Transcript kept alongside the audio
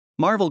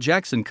Marvel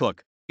Jackson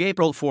Cooke,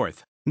 April 4,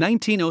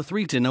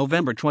 1903 to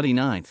November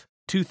 29,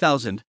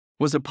 2000,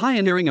 was a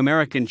pioneering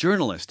American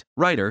journalist,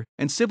 writer,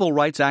 and civil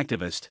rights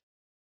activist.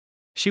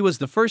 She was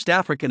the first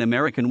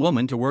African-American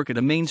woman to work at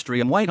a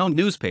mainstream white-owned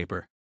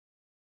newspaper.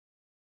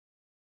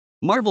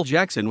 Marvel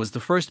Jackson was the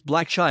first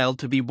black child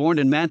to be born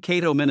in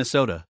Mankato,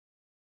 Minnesota.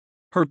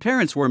 Her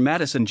parents were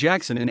Madison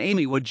Jackson and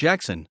Amy Wood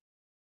Jackson.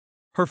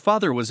 Her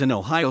father was an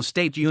Ohio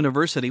State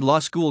University Law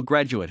School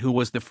graduate who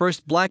was the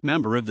first black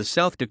member of the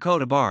South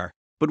Dakota Bar,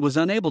 but was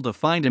unable to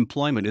find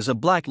employment as a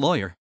black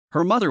lawyer.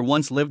 Her mother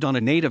once lived on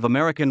a Native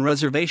American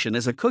reservation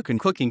as a cook and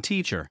cooking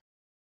teacher.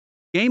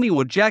 Amy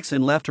Wood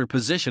Jackson left her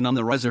position on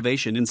the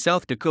reservation in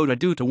South Dakota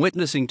due to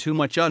witnessing too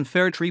much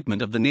unfair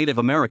treatment of the Native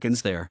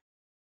Americans there.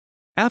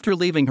 After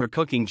leaving her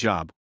cooking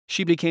job,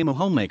 she became a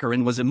homemaker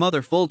and was a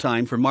mother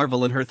full-time for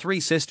Marvel and her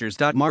three sisters.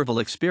 Marvel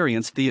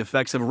experienced the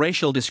effects of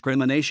racial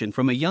discrimination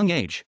from a young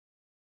age.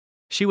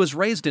 She was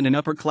raised in an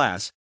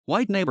upper-class,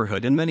 white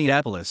neighborhood in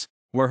Minneapolis,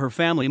 where her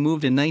family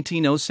moved in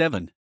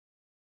 1907.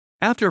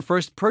 After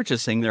first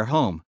purchasing their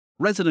home,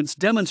 residents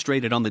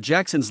demonstrated on the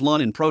Jacksons' lawn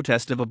in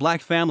protest of a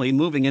black family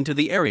moving into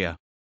the area.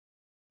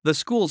 The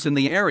schools in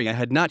the area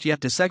had not yet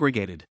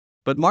desegregated,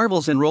 but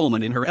Marvel's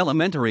enrollment in her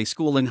elementary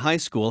school and high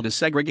school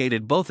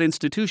desegregated both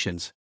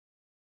institutions.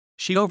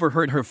 She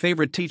overheard her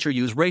favorite teacher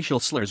use racial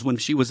slurs when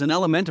she was in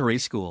elementary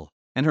school,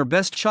 and her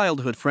best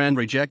childhood friend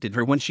rejected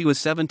her when she was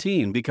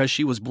 17 because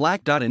she was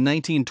black. In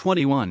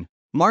 1921,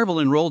 Marvel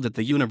enrolled at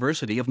the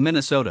University of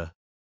Minnesota.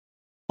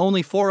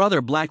 Only 4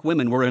 other black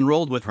women were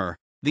enrolled with her.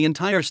 The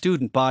entire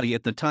student body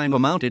at the time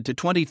amounted to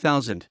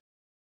 20,000.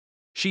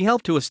 She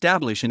helped to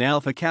establish an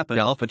Alpha Kappa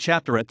Alpha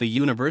chapter at the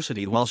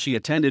university while she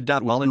attended.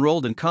 While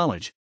enrolled in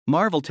college,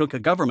 Marvel took a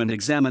government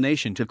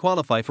examination to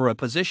qualify for a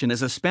position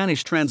as a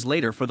Spanish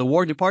translator for the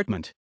War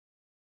Department.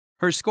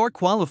 Her score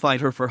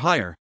qualified her for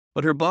hire,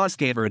 but her boss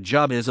gave her a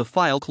job as a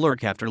file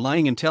clerk after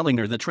lying and telling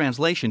her the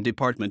translation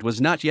department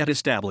was not yet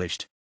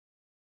established.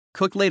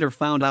 Cooke later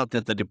found out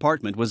that the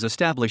department was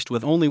established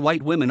with only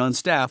white women on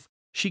staff.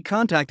 She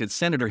contacted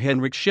Senator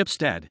Henrik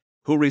Shipstead,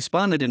 who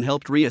responded and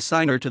helped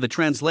reassign her to the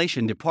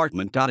translation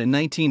department. In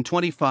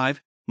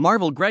 1925,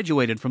 Marvel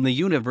graduated from the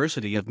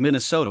University of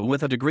Minnesota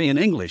with a degree in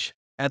English,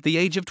 at the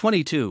age of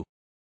 22.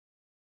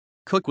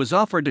 Cooke was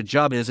offered a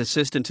job as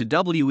assistant to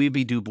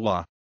W.E.B. Du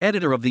Bois,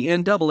 editor of the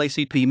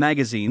NAACP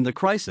magazine The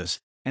Crisis,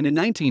 and in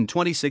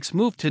 1926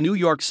 moved to New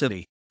York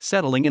City,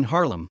 settling in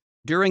Harlem,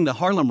 during the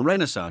Harlem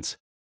Renaissance.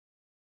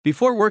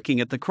 Before working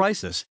at The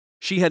Crisis,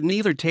 she had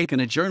neither taken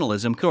a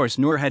journalism course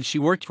nor had she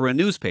worked for a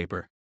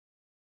newspaper.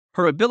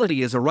 Her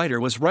ability as a writer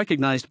was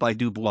recognized by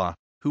Du Bois,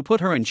 who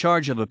put her in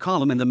charge of a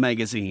column in the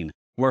magazine,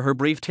 where her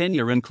brief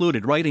tenure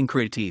included writing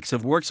critiques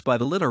of works by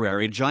the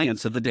literary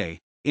giants of the day,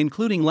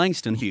 including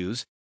Langston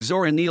Hughes,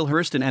 Zora Neale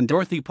Hurston, and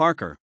Dorothy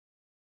Parker.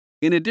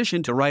 In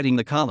addition to writing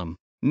the column,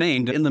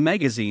 named in the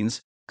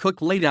magazines,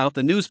 Cooke laid out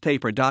the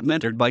newspaper.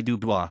 Mentored by Du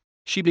Bois,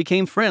 she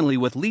became friendly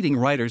with leading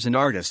writers and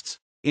artists,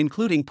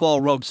 including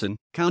Paul Robeson,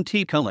 Count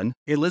T. Cullen,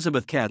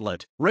 Elizabeth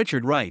Catlett,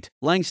 Richard Wright,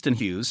 Langston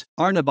Hughes,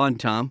 Arna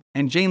Bontom,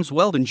 and James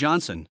Weldon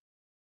Johnson.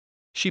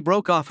 She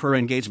broke off her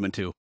engagement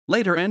to,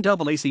 later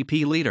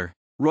NAACP leader,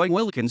 Roy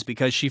Wilkins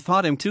because she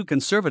thought him too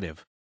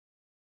conservative.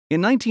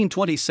 In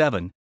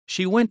 1927,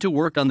 she went to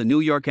work on the New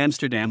York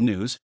Amsterdam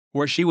News,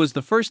 where she was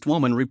the first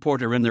woman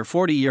reporter in their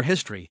 40-year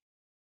history.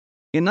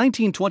 In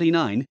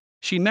 1929,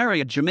 she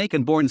married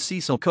Jamaican-born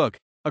Cecil Cooke,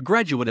 a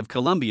graduate of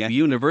Columbia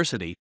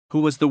University,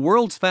 who was the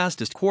world's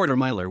fastest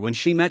quarter-miler when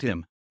she met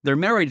him. Their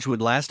marriage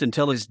would last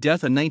until his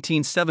death in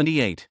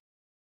 1978.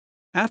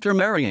 After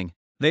marrying,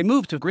 they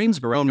moved to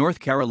Greensboro, North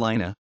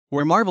Carolina,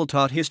 where Marvel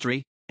taught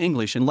history,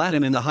 English and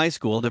Latin in the high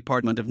school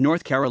department of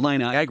North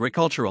Carolina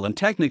Agricultural and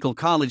Technical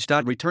College.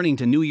 Returning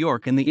to New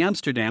York in the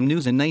Amsterdam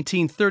News in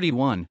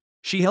 1931,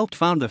 she helped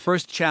found the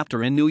first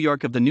chapter in New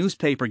York of the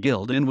Newspaper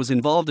Guild and was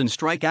involved in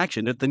strike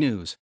action at the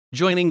News,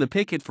 joining the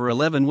picket for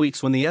 11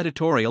 weeks when the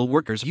editorial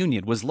workers'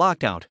 union was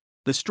locked out.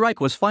 The strike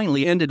was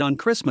finally ended on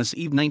Christmas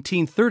Eve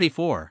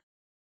 1934.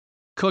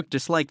 Cooke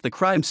disliked the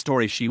crime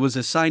stories she was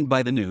assigned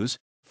by the News,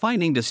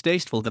 finding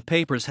distasteful the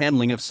paper's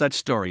handling of such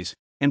stories,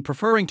 and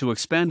preferring to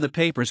expand the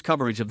paper's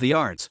coverage of the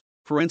arts,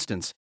 for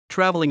instance,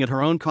 traveling at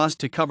her own cost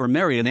to cover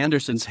Marian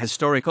Anderson's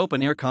historic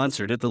open-air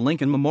concert at the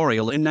Lincoln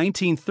Memorial in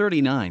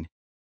 1939.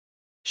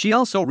 She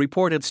also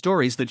reported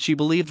stories that she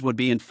believed would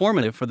be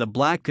informative for the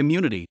black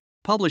community,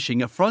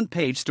 publishing a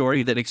front-page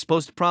story that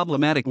exposed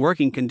problematic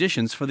working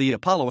conditions for the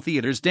Apollo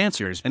Theater's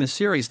dancers and a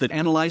series that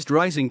analyzed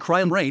rising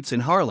crime rates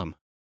in Harlem.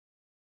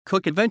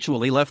 Cooke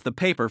eventually left the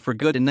paper for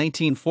good in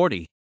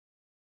 1940.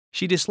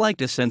 She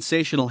disliked a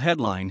sensational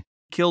headline,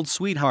 "Killed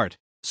Sweetheart,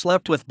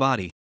 Slept with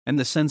Body," and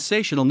the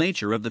sensational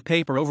nature of the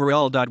paper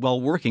overall.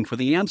 While working for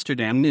the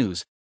Amsterdam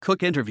News,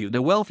 Cooke interviewed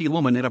a wealthy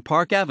woman at a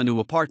Park Avenue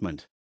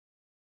apartment.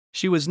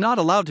 She was not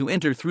allowed to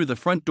enter through the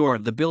front door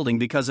of the building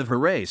because of her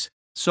race,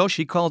 so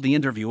she called the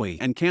interviewee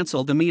and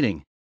canceled the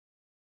meeting.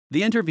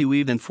 The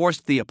interviewee then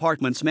forced the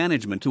apartment's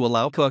management to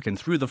allow Cooke in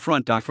through the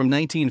front door. From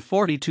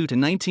 1942 to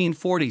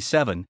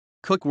 1947,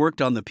 Cooke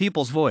worked on The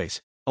People's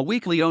Voice, a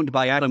weekly owned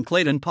by Adam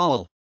Clayton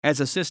Powell,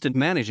 as assistant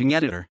managing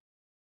editor.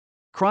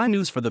 Crime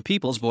news for the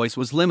People's Voice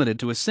was limited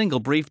to a single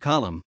brief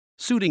column,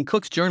 suiting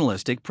Cooke's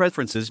journalistic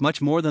preferences much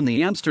more than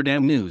the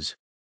Amsterdam News.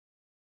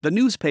 The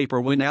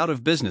newspaper went out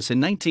of business in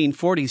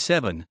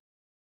 1947.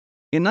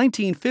 In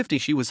 1950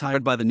 she was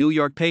hired by the New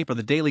York paper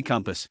The Daily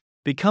Compass,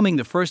 becoming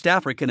the first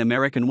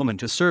African-American woman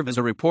to serve as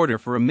a reporter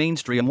for a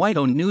mainstream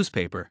white-owned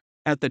newspaper.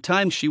 At the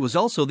time she was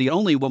also the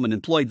only woman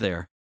employed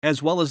there,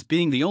 as well as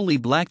being the only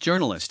black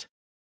journalist.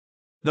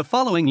 The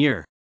following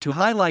year, to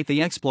highlight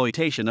the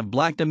exploitation of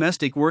black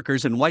domestic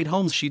workers in white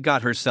homes, she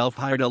got herself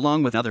hired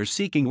along with others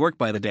seeking work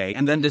by the day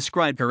and then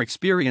described her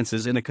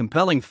experiences in a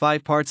compelling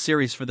 5-part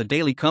series for the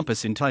Daily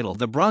Compass entitled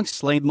The Bronx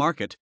Slave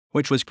Market,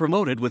 which was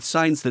promoted with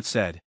signs that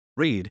said,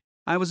 "Read,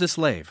 I was a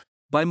slave,"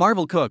 by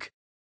Marvel Cooke.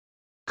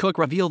 Cooke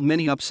revealed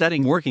many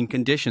upsetting working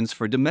conditions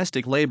for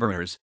domestic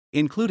laborers,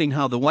 including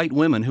how the white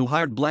women who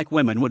hired black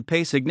women would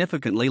pay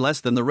significantly less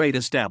than the rate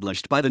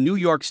established by the New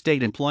York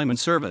State Employment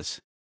Service.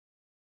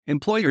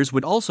 Employers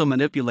would also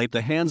manipulate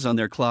the hands on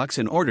their clocks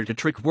in order to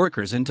trick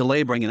workers into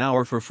laboring an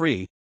hour for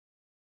free.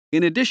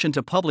 In addition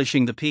to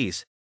publishing the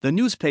piece, the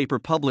newspaper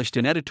published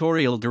an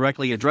editorial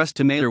directly addressed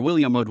to Mayor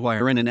William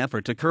O'Dwyer in an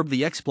effort to curb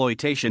the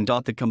exploitation.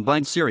 The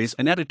combined series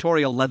and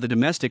editorial led the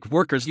Domestic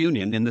Workers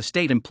Union in the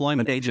State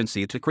Employment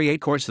Agency to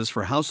create courses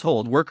for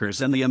household workers,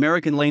 and the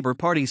American Labor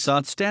Party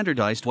sought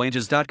standardized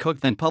wages. Cooke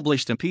then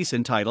published a piece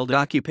entitled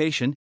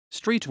Occupation,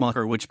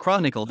 Streetwalker, which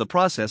chronicled the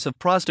process of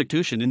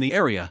prostitution in the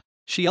area.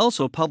 She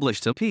also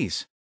published a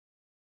piece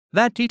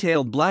that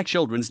detailed black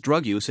children's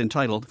drug use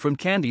entitled From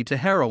Candy to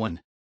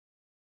Heroin.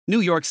 New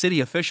York City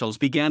officials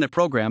began a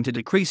program to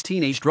decrease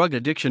teenage drug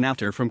addiction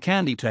after From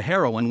Candy to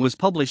Heroin was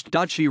published.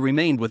 She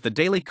remained with the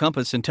Daily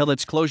Compass until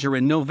its closure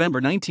in November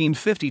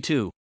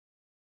 1952.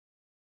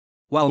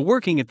 While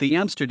working at the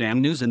Amsterdam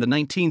News in the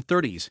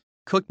 1930s,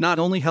 Cooke not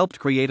only helped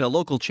create a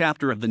local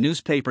chapter of the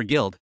Newspaper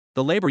Guild,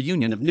 the labor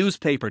union of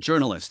newspaper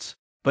journalists,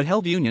 but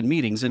held union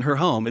meetings in her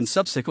home and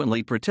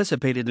subsequently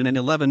participated in an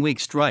 11-week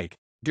strike,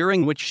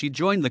 during which she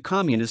joined the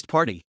Communist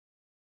Party.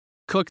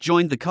 Cooke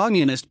joined the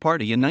Communist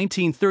Party in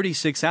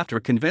 1936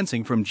 after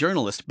convincing from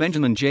journalist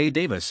Benjamin J.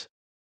 Davis.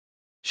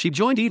 She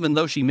joined even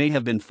though she may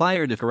have been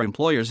fired if her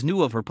employers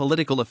knew of her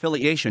political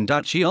affiliation.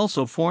 She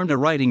also formed a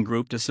writing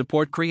group to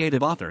support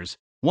creative authors.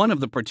 One of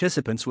the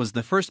participants was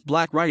the first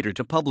black writer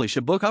to publish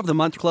a Book of the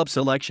Month Club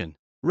selection,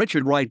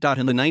 Richard Wright.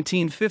 In the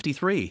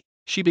 1953,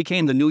 she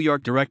became the New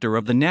York director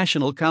of the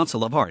National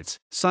Council of Arts,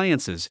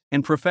 Sciences,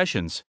 and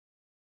Professions.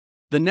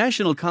 The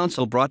National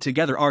Council brought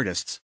together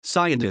artists,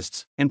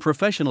 scientists, and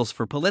professionals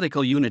for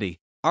political unity.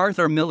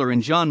 Arthur Miller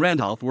and John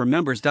Randolph were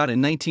members. In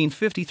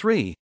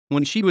 1953,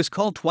 when she was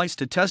called twice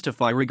to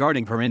testify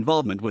regarding her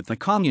involvement with the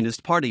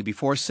Communist Party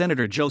before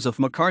Senator Joseph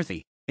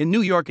McCarthy, in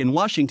New York and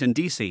Washington,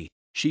 D.C.,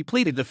 she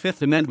pleaded the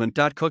Fifth Amendment.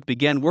 Cooke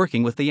began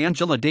working with the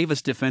Angela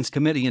Davis Defense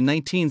Committee in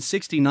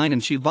 1969,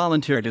 and she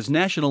volunteered as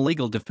National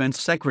Legal Defense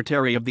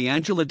Secretary of the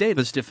Angela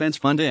Davis Defense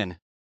Fund in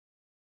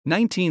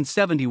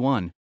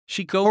 1971.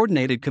 She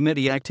coordinated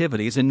committee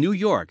activities in New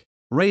York,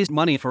 raised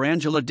money for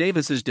Angela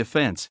Davis's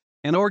defense,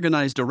 and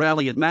organized a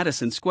rally at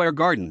Madison Square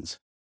Gardens.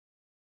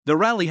 The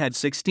rally had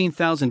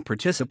 16,000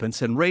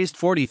 participants and raised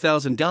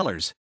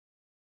 $40,000.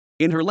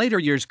 In her later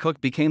years, Cooke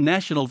became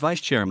national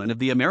vice chairman of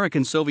the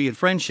American-Soviet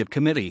Friendship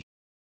Committee.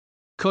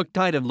 Cooke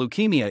died of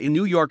leukemia in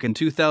New York in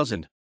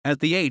 2000,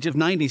 at the age of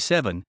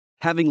 97,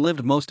 having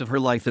lived most of her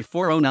life at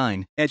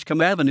 409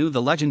 Edgecombe Avenue,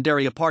 the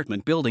legendary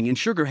apartment building in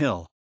Sugar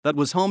Hill that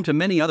was home to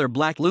many other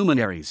black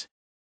luminaries.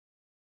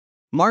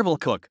 Marvel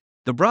Cooke,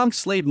 The Bronx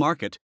Slave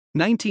Market,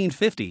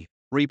 1950,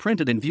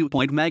 reprinted in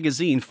Viewpoint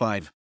Magazine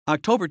 5,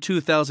 October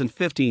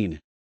 2015.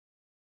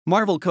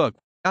 Marvel Cooke,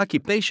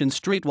 Occupation,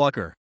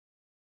 Streetwalker.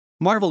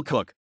 Marvel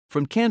Cooke,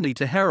 From Candy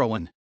to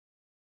Heroin.